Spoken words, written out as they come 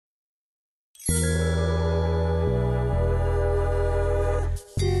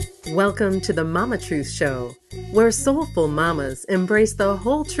Welcome to the Mama Truth Show, where soulful mamas embrace the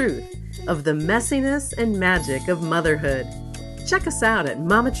whole truth of the messiness and magic of motherhood. Check us out at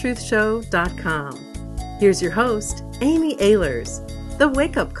mamatruthshow.com. Here's your host, Amy Ehlers, the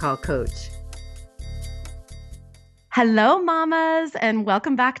Wake Up Call Coach. Hello, mamas, and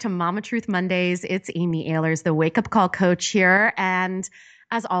welcome back to Mama Truth Mondays. It's Amy Ehlers, the Wake Up Call Coach here. And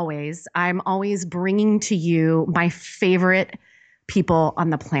as always, I'm always bringing to you my favorite people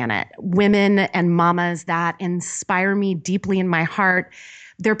on the planet, women and mamas that inspire me deeply in my heart.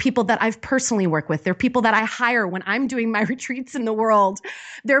 They're people that I've personally worked with. They're people that I hire when I'm doing my retreats in the world.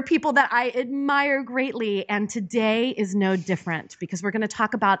 They're people that I admire greatly. And today is no different because we're going to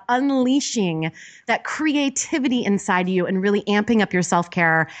talk about unleashing that creativity inside you and really amping up your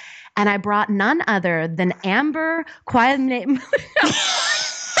self-care. And I brought none other than Amber Kuileimailani. I'm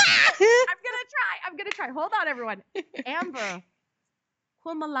going to try. Hold on, everyone. Amber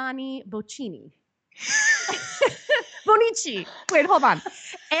Kuileimailani Bonnici. Bonnici. Wait, hold on.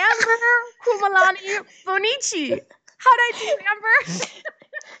 Amber Kuileimailani Bonnici. How'd I do, Amber?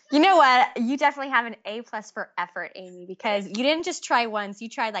 You know what? You definitely have an A+ for effort, Amy, because you didn't just try once. You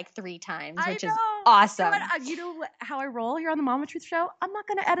tried like 3 times, which is awesome. You know how I roll here on the Mama Truth Show? I'm not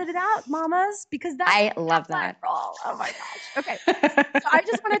going to edit it out, mamas, because I love that. Roll. Oh my gosh. Okay. So I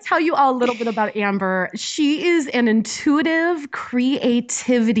just want to tell you all a little bit about Amber. She is an intuitive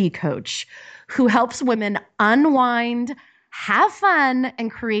creativity coach who helps women unwind, have fun,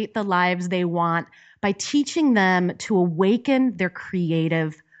 and create the lives they want by teaching them to awaken their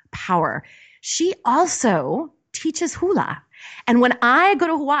creative power. She also teaches hula. And when I go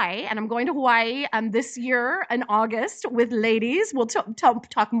to Hawaii, and I'm going to Hawaii this year in August with ladies, we'll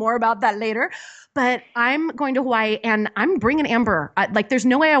talk more about that later, but I'm going to Hawaii and I'm bringing Amber. There's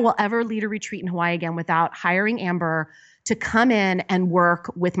no way I will ever lead a retreat in Hawaii again without hiring Amber to come in and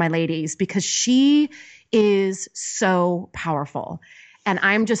work with my ladies because she is so powerful. And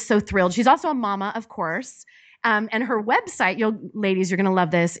I'm just so thrilled. She's also a mama, of course. And her website, ladies, you're going to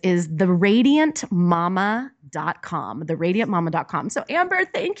love this, is theradiantmama.com, theradiantmama.com. So Amber,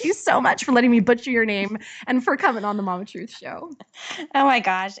 thank you so much for letting me butcher your name and for coming on the Mama Truth Show. Oh my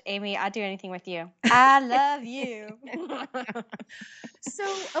gosh, Amy, I'd do anything with you. I love you.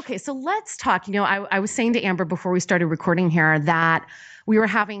 So let's talk. I was saying to Amber before we started recording here that we were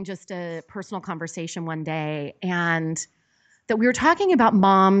having just a personal conversation one day and that we were talking about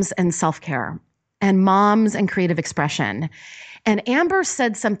moms and self-care and moms and creative expression. And Amber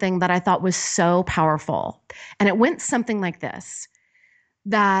said something that I thought was so powerful. And it went something like this,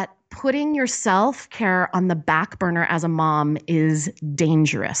 that putting your self-care on the back burner as a mom is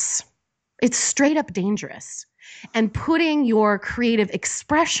dangerous. It's straight up dangerous. And putting your creative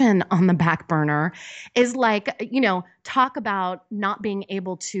expression on the back burner is like, talk about not being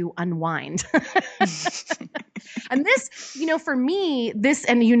able to unwind. And this, for me, this,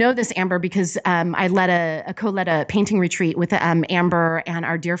 and this, Amber, because I co-led a painting retreat with Amber and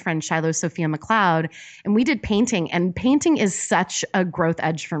our dear friend Shiloh Sophia McLeod, and we did painting, and painting is such a growth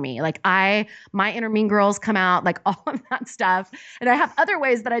edge for me. My inner mean girls come out, all of that stuff. And I have other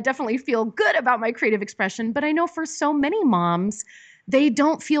ways that I definitely feel good about my creative expression, but I know for so many moms, they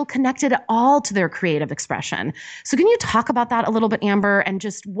don't feel connected at all to their creative expression. So can you talk about that a little bit, Amber, and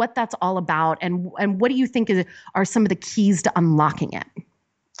just what that's all about, and what do you think are some of the keys to unlocking it?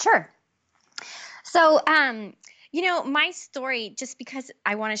 Sure. So, my story, just because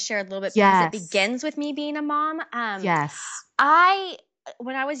I want to share a little bit, because it begins with me being a mom. Yes.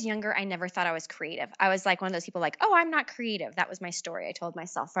 When I was younger, I never thought I was creative. I was like one of those people oh, I'm not creative. That was my story I told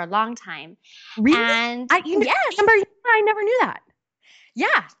myself for a long time. Really? And yes. Amber, I never knew that.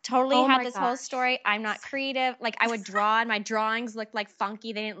 Yeah, totally had this whole gosh. story. I'm not creative. I would draw and my drawings looked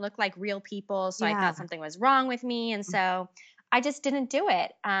funky. They didn't look like real people. So I thought something was wrong with me. And so I just didn't do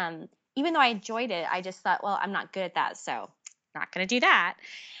it. Even though I enjoyed it, I just thought, well, I'm not good at that. So not going to do that.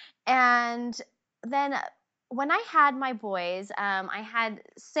 And then when I had my boys, I had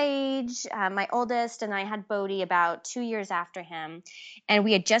Sage, my oldest, and I had Bodhi about 2 years after him. And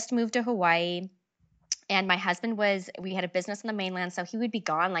we had just moved to Hawaii. And my husband we had a business on the mainland, so he would be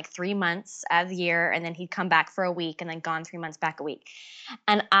gone 3 months out of the year, and then he'd come back for a week, and then gone 3 months, back a week.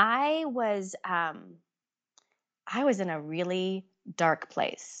 And I was in a really dark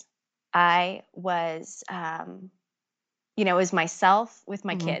place. I was, it was myself with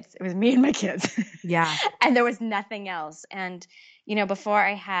my kids. It was me and my kids. Yeah. And there was nothing else. And, before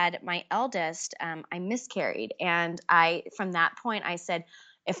I had my eldest, I miscarried. And from that point, I said,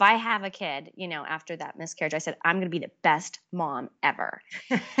 if I have a kid, after that miscarriage, I said, I'm going to be the best mom ever.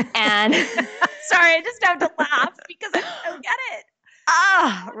 And sorry, I just have to laugh because I don't get it.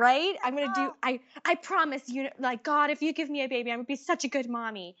 right? I'm going to do, I promise you, like, God, if you give me a baby, I'm going to be such a good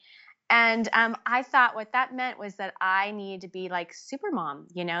mommy. And I thought what that meant was that I needed to be like super mom.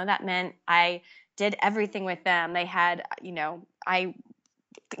 That meant I did everything with them. They had, I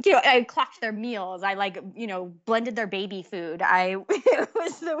clocked their meals. I blended their baby food. I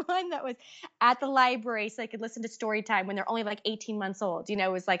was the one that was at the library so I could listen to story time when they're only like 18 months old.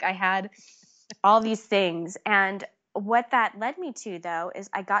 It was like I had all these things. And what that led me to, though, is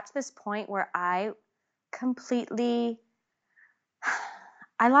I got to this point where I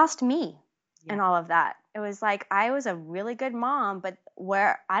lost me in all of that. It was like I was a really good mom, but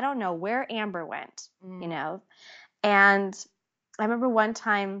I don't know where Amber went, And I remember one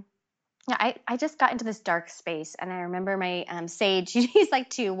time, I just got into this dark space, and I remember my Sage, he's like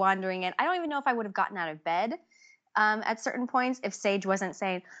 2, wandering in. I don't even know if I would have gotten out of bed at certain points if Sage wasn't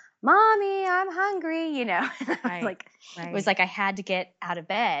saying, "Mommy, I'm hungry," Right. It was like I had to get out of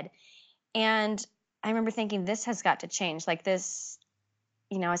bed. And I remember thinking, this has got to change. Like this,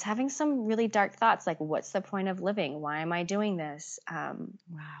 I was having some really dark thoughts, like, what's the point of living? Why am I doing this? Wow.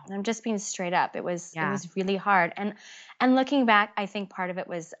 And I'm just being straight up. It was really hard. And looking back, I think part of it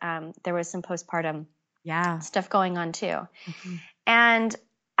was there was some postpartum stuff going on too. Mm-hmm. And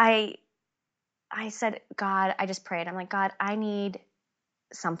I said, God, I just prayed. I'm like, God, I need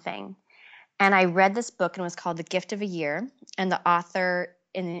something. And I read this book, and it was called The Gift of a Year. And the author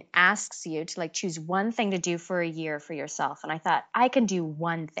asks you to choose one thing to do for a year for yourself. And I thought, I can do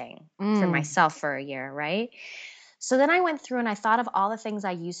one thing for myself for a year, right? So then I went through and I thought of all the things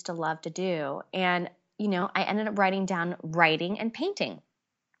I used to love to do. And, I ended up writing down writing and painting.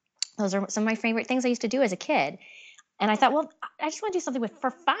 Those are some of my favorite things I used to do as a kid. And I thought, well, I just want to do something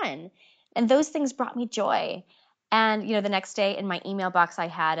for fun. And those things brought me joy. And, the next day in my email box, I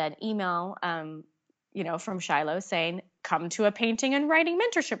had an email, from Shiloh saying, come to a painting and writing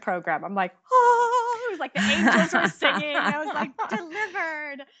mentorship program. I'm like, oh, it was like the angels were singing. I was like,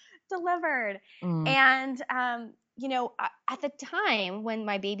 delivered. And, at the time when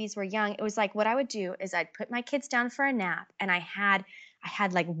my babies were young, it was like, what I would do is I'd put my kids down for a nap, and I had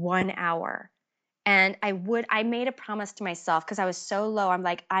like 1 hour. And I made a promise to myself, because I was so low. I'm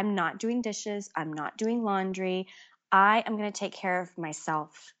like, I'm not doing dishes. I'm not doing laundry. I am going to take care of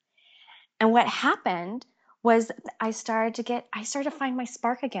myself. And what happened was I started to find my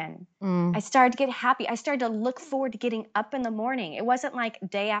spark again. I started to get happy. I started to look forward to getting up in the morning. It wasn't like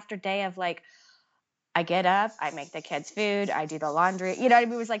day after day of like, I get up, I make the kids food, I do the laundry. You know what I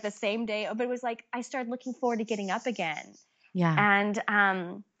mean? It was like the same day, but it was like I started looking forward to getting up again. Yeah.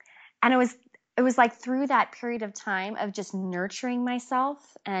 And it was like through that period of time of just nurturing myself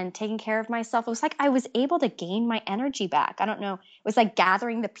and taking care of myself, it was like I was able to gain my energy back. I don't know. It was like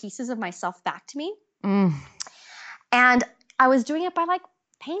gathering the pieces of myself back to me. And I was doing it by like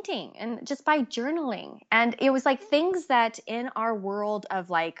painting and just by journaling. And it was like things that in our world of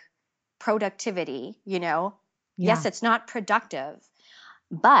like productivity, yes, it's not productive,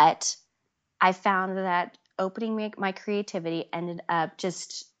 but I found that opening my creativity ended up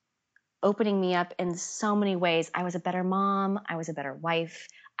just opening me up in so many ways. I was a better mom. I was a better wife.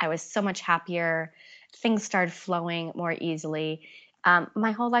 I was so much happier. Things started flowing more easily.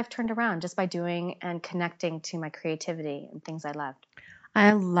 My whole life turned around just by doing and connecting to my creativity and things I loved.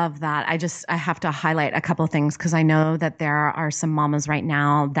 I love that. I have to highlight a couple of things, because I know that there are some mamas right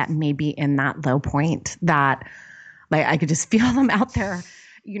now that may be in that low point that like I could just feel them out there,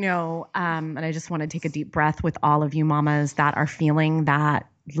 and I just want to take a deep breath with all of you mamas that are feeling that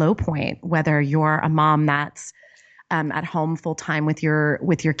low point, whether you're a mom that's at home full time with your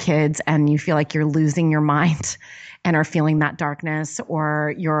kids and you feel like you're losing your mind and are feeling that darkness,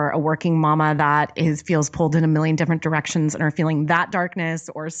 or you're a working mama that feels pulled in a million different directions and are feeling that darkness,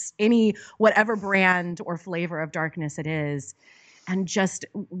 or any whatever brand or flavor of darkness it is. And just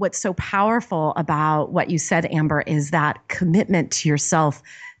what's so powerful about what you said, Amber, is that commitment to yourself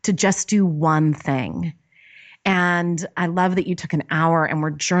to just do one thing. And I love that you took an hour and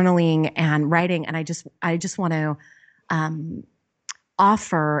were journaling and writing. And I just want to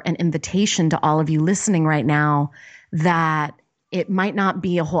offer an invitation to all of you listening right now that it might not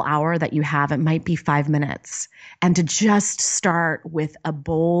be a whole hour that you have. It might be 5 minutes. And to just start with a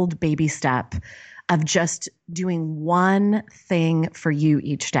bold baby step of just doing one thing for you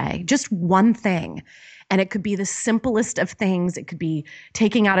each day, just one thing. And it could be the simplest of things. It could be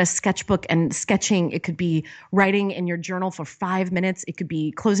taking out a sketchbook and sketching. It could be writing in your journal for 5 minutes. It could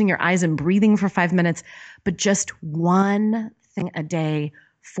be closing your eyes and breathing for 5 minutes, but just one thing a day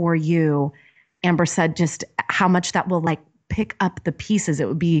for you. Amber said just how much that will like pick up the pieces. It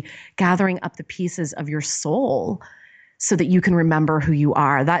would be gathering up the pieces of your soul so that you can remember who you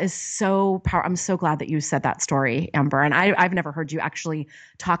are. That is so powerful. I'm so glad that you said that story, Amber. And I've never heard you actually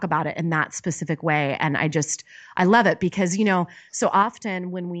talk about it in that specific way. And I love it because, so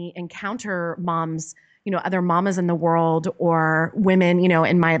often when we encounter moms, other mamas in the world or women,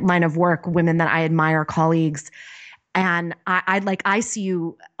 in my line of work, women that I admire, colleagues, and I see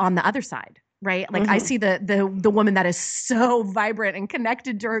you on the other side, right? Like I see the woman that is so vibrant and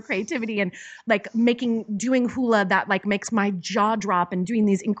connected to her creativity and like doing hula that like makes my jaw drop and doing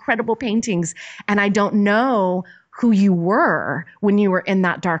these incredible paintings. And I don't know who you were when you were in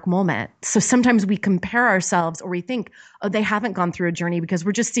that dark moment. So sometimes we compare ourselves or we think, oh, they haven't gone through a journey because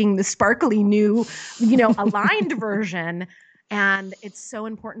we're just seeing the sparkly new, aligned version. And it's so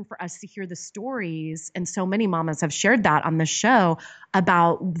important for us to hear the stories. And so many mamas have shared that on the show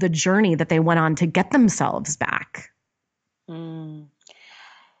about the journey that they went on to get themselves back.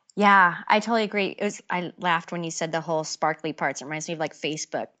 Yeah, I totally agree. I laughed when you said the whole sparkly parts. It reminds me of like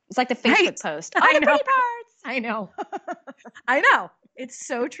Facebook. It's like the Facebook post. All the pretty parts. I know. I know. It's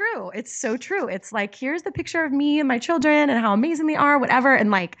so true. It's so true. It's like, here's the picture of me and my children and how amazing they are, whatever.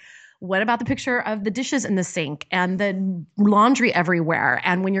 And like, what about the picture of the dishes in the sink and the laundry everywhere?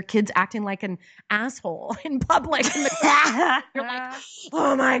 And when your kid's acting like an asshole in public, you're like,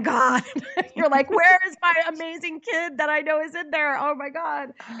 oh my God. You're like, where is my amazing kid that I know is in there? Oh my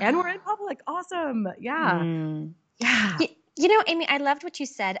God. And we're in public. Awesome. Yeah. Yeah. Amy, I loved what you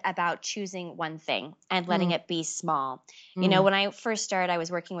said about choosing one thing and letting it be small. When I first started, I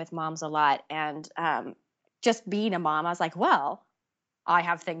was working with moms a lot and just being a mom, I was like, well, I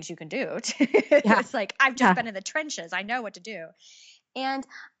have things you can do. It's like, I've just been in the trenches. I know what to do. And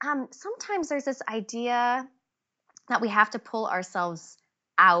sometimes there's this idea that we have to pull ourselves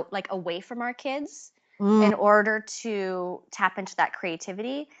out, like away from our kids in order to tap into that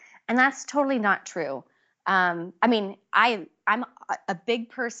creativity. And that's totally not true. I'm a big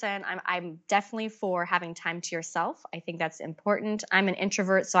person. I'm definitely for having time to yourself. I think that's important. I'm an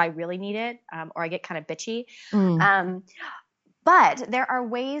introvert, so I really need it, or I get kind of bitchy. But there are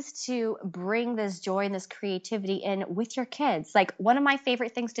ways to bring this joy and this creativity in with your kids. Like one of my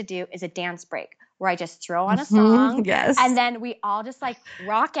favorite things to do is a dance break where I just throw on a song and then we all just like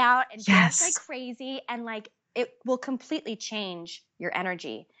rock out and dance like crazy. And like, it will completely change your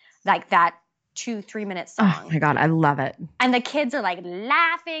energy. Like that 2-3 minute song. Oh my God, I love it. And the kids are like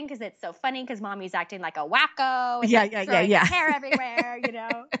laughing because it's so funny because mommy's acting like a wacko and throwing his hair everywhere,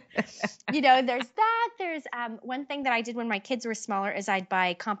 There's that. There's one thing that I did when my kids were smaller is I'd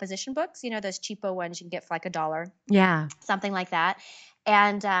buy composition books, those cheapo ones you can get for like $1. Yeah. Something like that.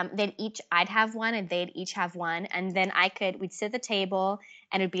 And I'd have one and they'd each have one. And then we'd sit at the table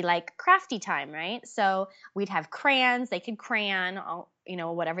and it'd be like crafty time, right? So we'd have crayons, they could crayon,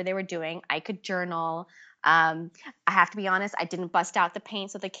 whatever they were doing. I could journal. I have to be honest, I didn't bust out the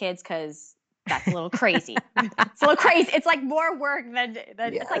paints with the kids because that's a little crazy. It's a little crazy. It's like more work than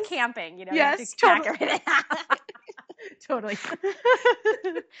it's like camping, Yes, totally. Totally.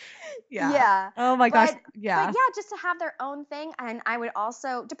 Yeah. Oh my gosh. But just to have their own thing. And I would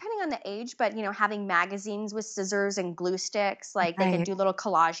also, depending on the age, but having magazines with scissors and glue sticks, like they could do little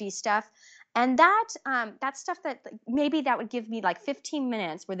collage-y stuff. And that's stuff that maybe that would give me like 15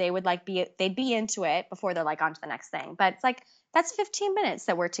 minutes where they would they'd be into it before they're like on to the next thing. But it's like, that's 15 minutes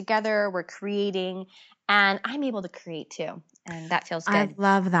that we're together, we're creating, and I'm able to create too. And that feels good. I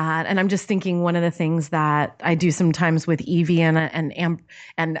love that. And I'm just thinking one of the things that I do sometimes with Evie and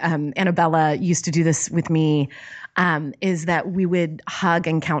Annabella used to do this with me, is that we would hug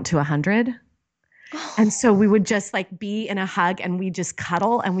and count to 100. And so we would just like be in a hug and we just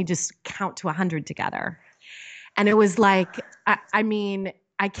cuddle and we just count to 100 together. And it was like, I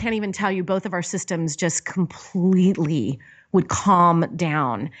can't even tell you, both of our systems just completely would calm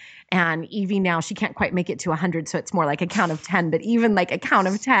down. And Evie now, she can't quite make it to 100. So it's more like a count of 10, but even like a count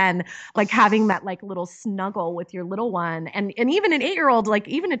of 10, like having that like little snuggle with your little one. And even an 8-year-old, like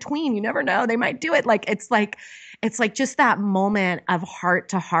even a tween, you never know, they might do it. Like, it's like just that moment of heart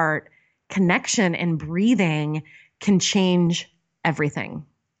to heart connection and breathing can change everything.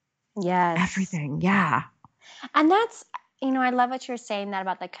 Yes. Everything. Yeah. And that's, I love what you're saying that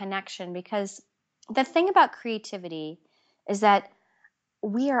about the connection, because the thing about creativity is that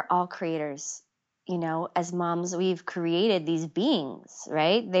we are all creators. As moms, we've created these beings,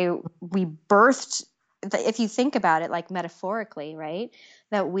 right? We birthed, if you think about it, like metaphorically, right?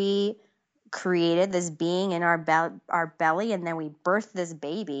 That we created this being in our belly, and then we birthed this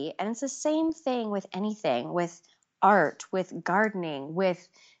baby. And it's the same thing with anything, with art, with gardening, with,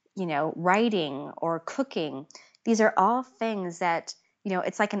 writing or cooking. These are all things that,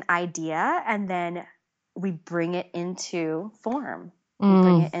 it's like an idea, and then we bring it into form. We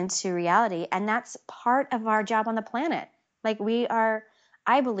bring it into reality. And that's part of our job on the planet. Like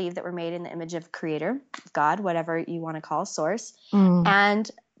I believe that we're made in the image of Creator, God, whatever you want to call source.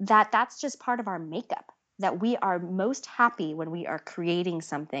 And that's just part of our makeup, that we are most happy when we are creating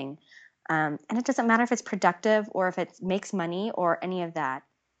something. And it doesn't matter if it's productive or if it makes money or any of that.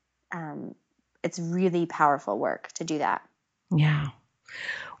 It's really powerful work to do that. Yeah.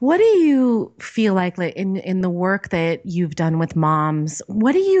 What do you feel like in the work that you've done with moms,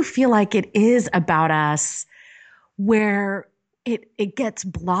 what do you feel like it is about us where it gets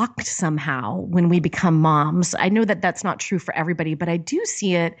blocked somehow when we become moms? I know that that's not true for everybody, but I do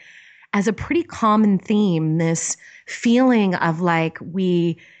see it as a pretty common theme, this feeling of like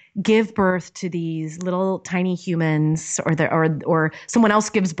we give birth to these little tiny humans, or someone else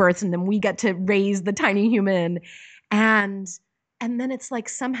gives birth and then we get to raise the tiny human, and then it's like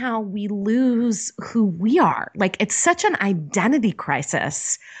somehow we lose who we are. Like it's such an identity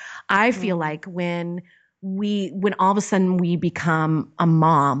crisis. I feel like when all of a sudden we become a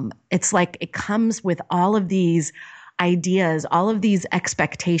mom, it's like it comes with all of these ideas, all of these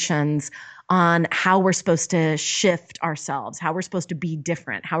expectations on how we're supposed to shift ourselves, how we're supposed to be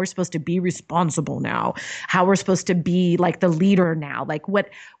different, how we're supposed to be responsible now, how we're supposed to be like the leader now, like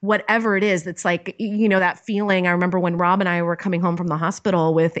whatever it is. It's like, that feeling. I remember when Rob and I were coming home from the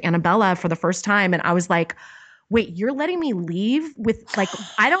hospital with Annabella for the first time, and I was like, wait, you're letting me leave with like,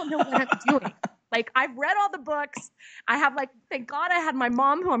 I don't know what I'm doing. Like I've read all the books. I have thank God I had my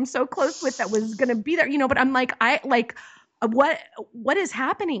mom who I'm so close with that was going to be there, but I'm like, what is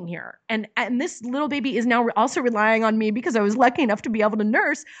happening here? And this little baby is now also relying on me because I was lucky enough to be able to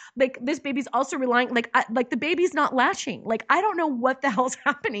nurse. Like this baby's also relying, the baby's not latching. Like, I don't know what the hell's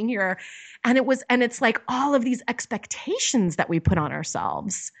happening here. And it's like all of these expectations that we put on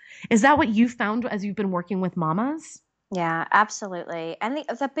ourselves. Is that what you found as you've been working with mamas? Yeah, absolutely. And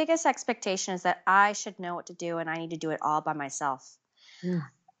the biggest expectation is that I should know what to do and I need to do it all by myself.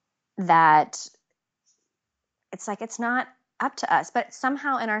 That it's like, it's not up to us, but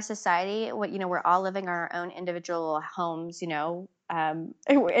somehow in our society, we're all living our own individual homes, we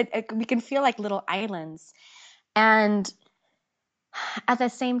can feel like little islands. And at the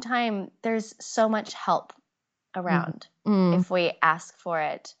same time, there's so much help around if we ask for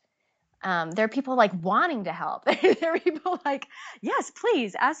it. There are people like wanting to help. There are people like, yes,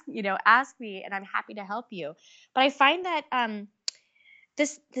 please ask me and I'm happy to help you. But I find that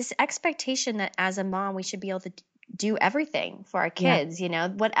this expectation that as a mom, we should be able to do everything for our kids,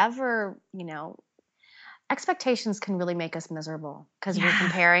 whatever, expectations can really make us miserable because we're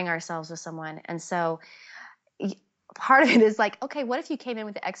comparing ourselves with someone. And so part of it is like, okay, what if you came in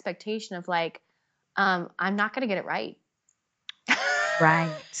with the expectation of like, I'm not going to get it right.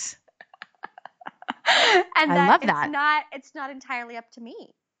 Right. And I love that. It's not entirely up to me.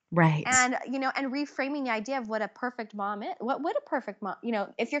 Right. And, and reframing the idea of what a perfect mom is. What would a perfect mom,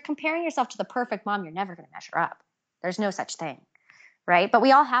 if you're comparing yourself to the perfect mom, you're never going to measure up. There's no such thing. Right. But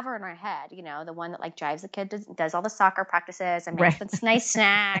we all have her in our head, the one that like drives the kid, does all the soccer practices and makes the nice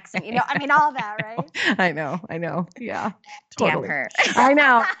snacks and, all that. Right. I know. Yeah. Totally. Damn her.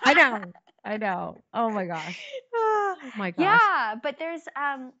 I know. Oh my gosh. Oh my gosh. Yeah. But there's,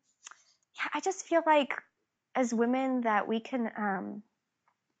 I just feel like as women that we can,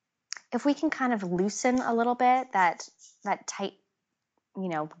 if we can kind of loosen a little bit that tight,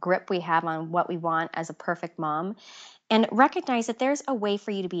 grip we have on what we want as a perfect mom, and recognize that there's a way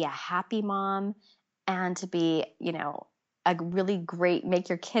for you to be a happy mom and to be, a really great, make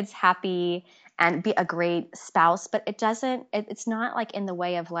your kids happy and be a great spouse. But it's not like in the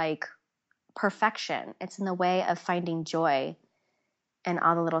way of like perfection. It's in the way of finding joy in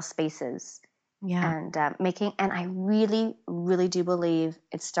all the little spaces. Yeah. And and I really, really do believe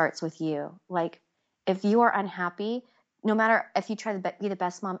it starts with you. Like if you are unhappy, no matter if you try to be the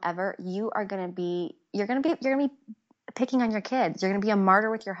best mom ever, you're going to be picking on your kids. You're going to be a martyr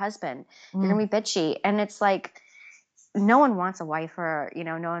with your husband. You're going to be bitchy. And it's like, no one wants a wife or,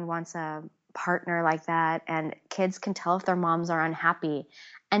 no one wants a partner like that. And kids can tell if their moms are unhappy.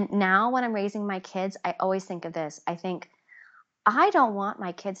 And now when I'm raising my kids, I always think of this. I think, I don't want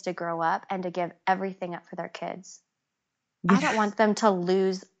my kids to grow up and to give everything up for their kids. Yeah. I don't want them to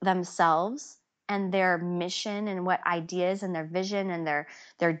lose themselves and their mission and what ideas and their vision and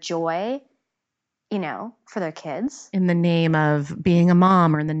their joy, for their kids. In the name of being a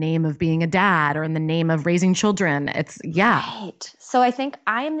mom or in the name of being a dad or in the name of raising children. Right. So I think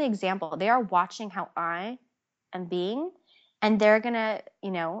I am the example. They are watching how I am being. And they're going to,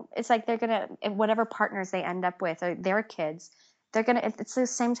 it's like they're going to, whatever partners they end up with or their kids, it's the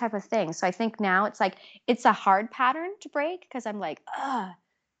same type of thing. So I think now it's like, it's a hard pattern to break because I'm like,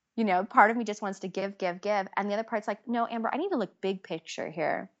 part of me just wants to give. And the other part's like, no, Amber, I need to look big picture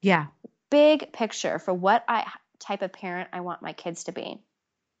here. Yeah. Big picture for what type of parent I want my kids to be.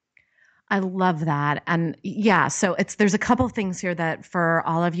 I love that. And yeah, so there's a couple of things here that for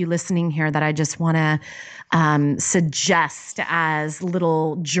all of you listening here that I just want to suggest as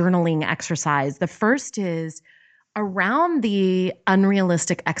little journaling exercise. The first is around the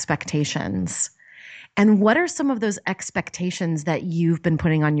unrealistic expectations. And what are some of those expectations that you've been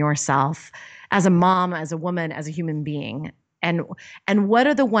putting on yourself as a mom, as a woman, as a human being? And what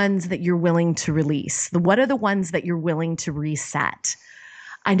are the ones that you're willing to release? What are the ones that you're willing to reset?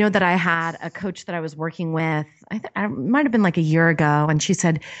 I know that I had a coach that I was working with, I might have been like a year ago, and she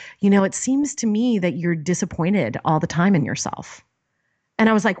said, it seems to me that you're disappointed all the time in yourself. And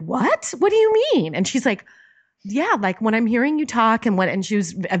I was like, what? What do you mean? And she's like, yeah, like when I'm hearing you talk and she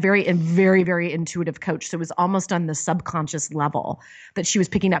was a very, very intuitive coach. So it was almost on the subconscious level that she was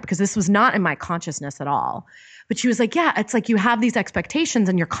picking up because this was not in my consciousness at all. But she was like, yeah, it's like you have these expectations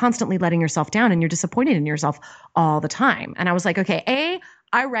and you're constantly letting yourself down and you're disappointed in yourself all the time. And I was like, okay,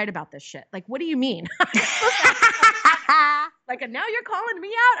 I write about this shit. Like, what do you mean? Like, and now you're calling me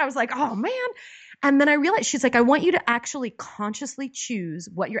out. I was like, oh man. And then I realized she's like, I want you to actually consciously choose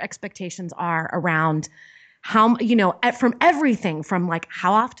what your expectations are around how, from everything from like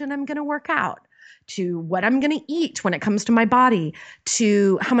how often I'm going to work out to what I'm going to eat when it comes to my body,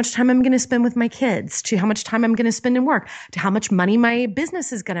 to how much time I'm going to spend with my kids, to how much time I'm going to spend in work, to how much money my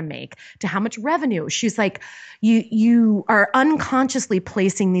business is going to make, to how much revenue. She's like, you are unconsciously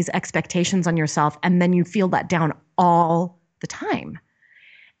placing these expectations on yourself, and then you feel let down all the time.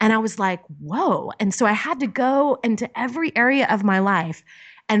 And I was like, whoa. And so I had to go into every area of my life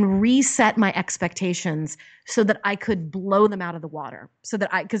and reset my expectations so that I could blow them out of the water. So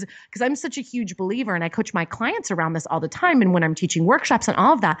that because I'm such a huge believer, and I coach my clients around this all the time. And when I'm teaching workshops and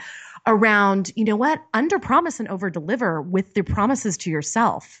all of that around, under promise and over deliver with the promises to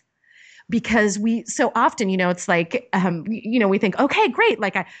yourself. Because we so often, it's like, we think, okay, great.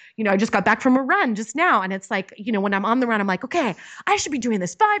 Like I just got back from a run just now. And it's like, when I'm on the run, I'm like, okay, I should be doing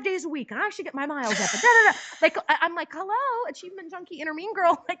this 5 days a week and I should get my miles up. And Like, I'm like, hello, achievement junkie inner mean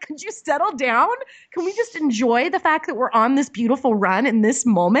girl. Like, could you settle down? Can we just enjoy the fact that we're on this beautiful run in this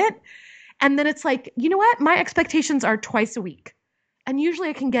moment? And then it's like, you know what? My expectations are twice a week. And usually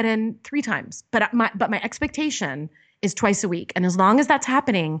I can get in 3 times, but my expectation is twice a week. And as long as that's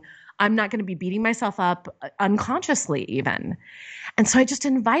happening, I'm not going to be beating myself up unconsciously even. And so I just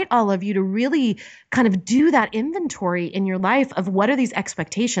invite all of you to really kind of do that inventory in your life of what are these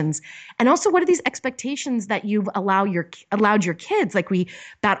expectations, and also what are these expectations that you've allowed your kids. Like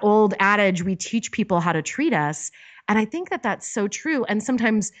that old adage, we teach people how to treat us. And I think that that's so true. And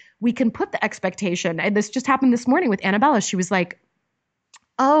sometimes we can put the expectation, and this just happened this morning with Annabella. She was like,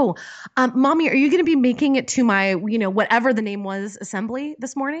 oh, mommy, are you going to be making it to my, whatever the name was, assembly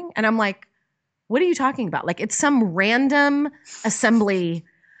this morning? And I'm like, what are you talking about? Like, it's some random assembly,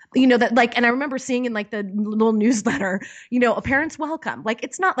 that like, and I remember seeing in like the little newsletter, a parent's welcome. Like,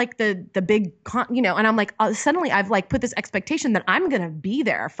 it's not like the big, and I'm like, suddenly I've like put this expectation that I'm going to be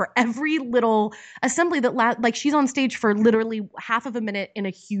there for every little assembly that like she's on stage for literally half of a minute in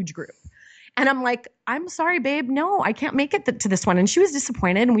a huge group. And I'm like, I'm sorry, babe. No, I can't make it to this one. And she was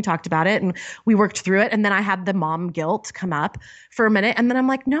disappointed, and we talked about it and we worked through it. And then I had the mom guilt come up for a minute. And then I'm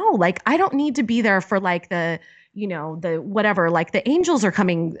like, no, like I don't need to be there for like the whatever, like the angels are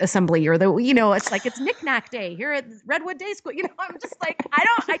coming assembly, or it's like it's knick-knack day here at Redwood Day School. I'm just like, I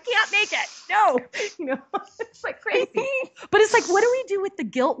can't make it. No, it's like crazy. But it's like, what do we do with the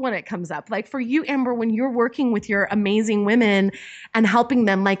guilt when it comes up? Like for you, Amber, when you're working with your amazing women and helping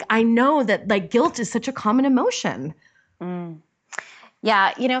them, like I know that like guilt is such a common emotion.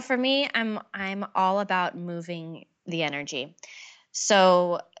 Yeah. For me, I'm all about moving the energy.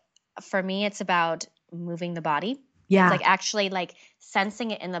 So for me, it's about moving the body. Yeah. It's like actually like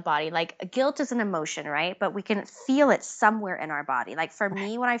sensing it in the body. Like guilt is an emotion, right? But we can feel it somewhere in our body. Like for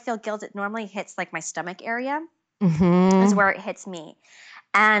me, when I feel guilt, it normally hits like my stomach area is where it hits me.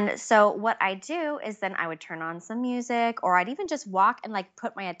 And so what I do is then I would turn on some music, or I'd even just walk and like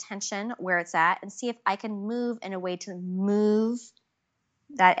put my attention where it's at and see if I can move in a way to move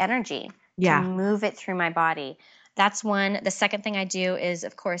that energy, to move it through my body. That's one. The second thing I do is,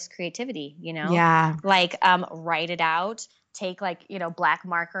 of course, creativity, Yeah. like write it out, take like, black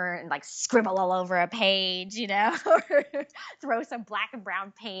marker and like scribble all over a page, or throw some black and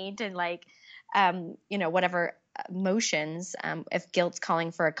brown paint and like, whatever motions. If guilt's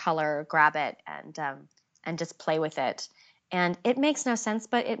calling for a color, grab it and just play with it. And it makes no sense,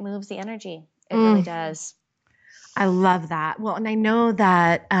 but it moves the energy. It really does. I love that. Well, and I know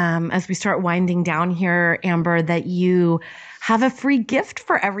that as we start winding down here, Amber, that you have a free gift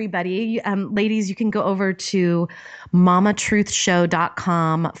for everybody. Ladies, you can go over to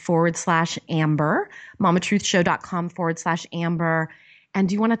mamatruthshow.com/Amber, mamatruthshow.com/Amber. And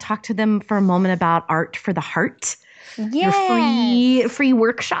do you want to talk to them for a moment about Art for the Heart? Yes. Your free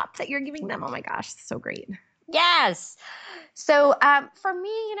workshop that you're giving them. Oh my gosh, so great. Yes. So for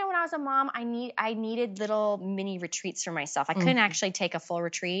me, when I was a mom, I needed little mini retreats for myself. I couldn't actually take a full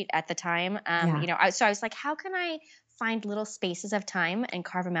retreat at the time. So I was like, how can I find little spaces of time and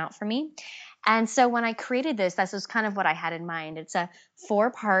carve them out for me? And so when I created this was kind of what I had in mind. It's a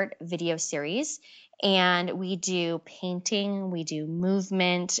 4-part video series. And we do painting, we do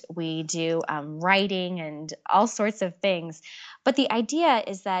movement, we do writing and all sorts of things. But the idea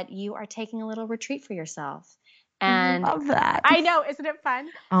is that you are taking a little retreat for yourself. And I love that. I know, isn't it fun?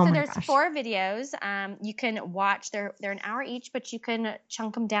 Oh so my there's gosh. 4 videos. You can watch. They're an hour each, but you can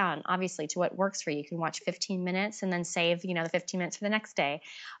chunk them down, obviously, to what works for you. You can watch 15 minutes and then save, the 15 minutes for the next day.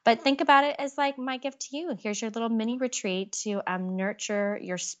 But think about it as like my gift to you. Here's your little mini retreat to nurture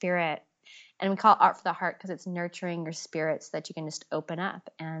your spirit. And we call it Art for the Heart because it's nurturing your spirit so that you can just open up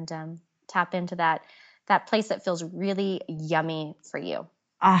and tap into that place that feels really yummy for you.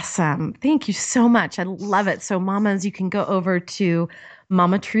 Awesome. Thank you so much. I love it. So mamas, you can go over to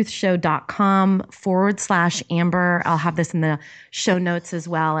mamatruthshow.com/Amber. I'll have this in the show notes as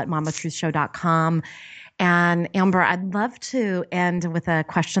well at mamatruthshow.com. And Amber, I'd love to end with a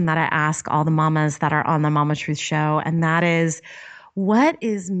question that I ask all the mamas that are on the Mama Truth Show. And that is, what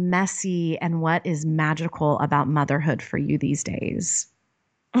is messy and what is magical about motherhood for you these days?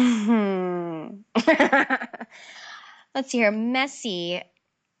 Let's see here. Messy.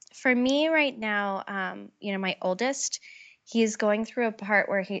 For me right now, my oldest, he's going through a part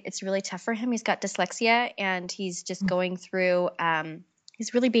where it's really tough for him. He's got dyslexia and he's just going through,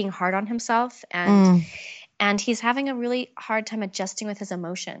 he's really being hard on himself and he's having a really hard time adjusting with his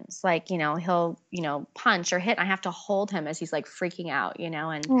emotions. Like, he'll, punch or hit. And I have to hold him as he's like freaking out,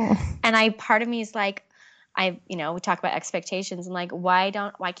 and part of me is like, we talk about expectations and like, why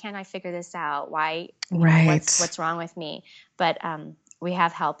can't I figure this out? Why, what's wrong with me? But, we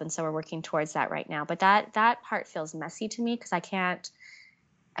have help. And so we're working towards that right now. But that part feels messy to me because I can't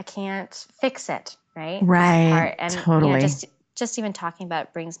fix it. Right. Right. That part. And totally. Just even talking about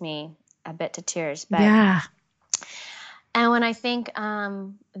it brings me a bit to tears. But yeah. And when I think,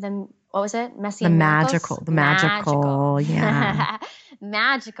 what was it? Messy the and magical. Yeah.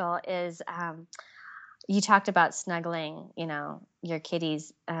 Magical is, you talked about snuggling, your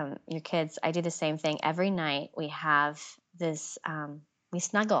kids. I do the same thing every night. We have this, we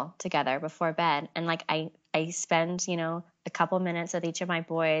snuggle together before bed. And like, I spend, a couple minutes with each of my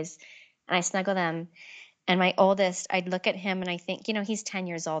boys and I snuggle them. And my oldest, I'd look at him and I think, he's 10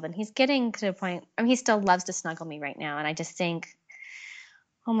 years old and he's getting to the point, he still loves to snuggle me right now. And I just think,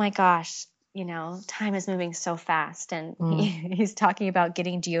 oh my gosh, time is moving so fast. And he's talking about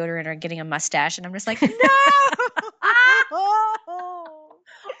getting deodorant or getting a mustache. And I'm just like, no!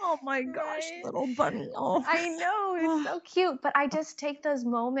 Oh my gosh, little bunny. Oh. I know, it's so cute. But I just take those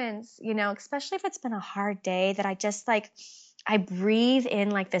moments, especially if it's been a hard day, that I just like, I breathe in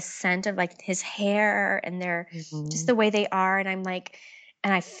like the scent of like his hair and their just the way they are. And I'm like,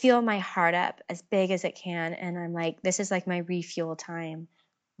 and I feel my heart up as big as it can. And I'm like, this is like my refuel time.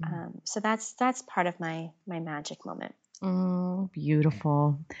 So that's part of my magic moment. Oh,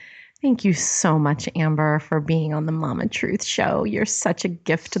 beautiful. Thank you so much, Amber, for being on the Mama Truth Show. You're such a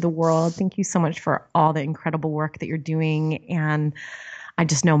gift to the world. Thank you so much for all the incredible work that you're doing. And I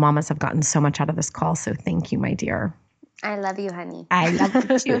just know mamas have gotten so much out of this call. So thank you, my dear. I love you, honey. I love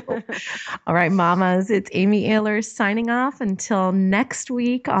you too. All right, mamas, it's Amy Ehlers signing off until next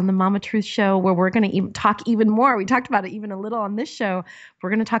week on the Mama Truth Show, where we're going to talk even more. We talked about it even a little on this show.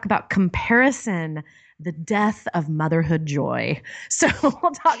 We're going to talk about comparison, the death of motherhood joy. So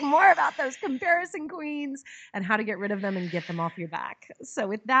we'll talk more about those comparison queens and how to get rid of them and get them off your back. So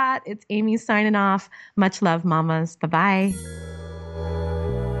with that, it's Amy signing off. Much love, mamas. Bye-bye.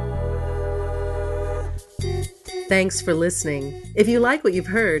 Thanks for listening. If you like what you've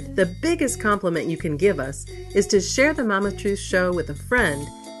heard, the biggest compliment you can give us is to share the Mama Truth Show with a friend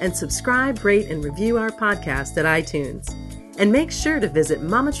and subscribe, rate, and review our podcast at iTunes. And make sure to visit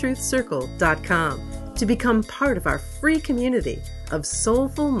mamatruthcircle.com to become part of our free community of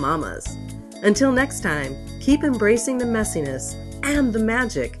soulful mamas. Until next time, keep embracing the messiness and the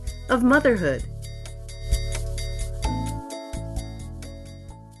magic of motherhood.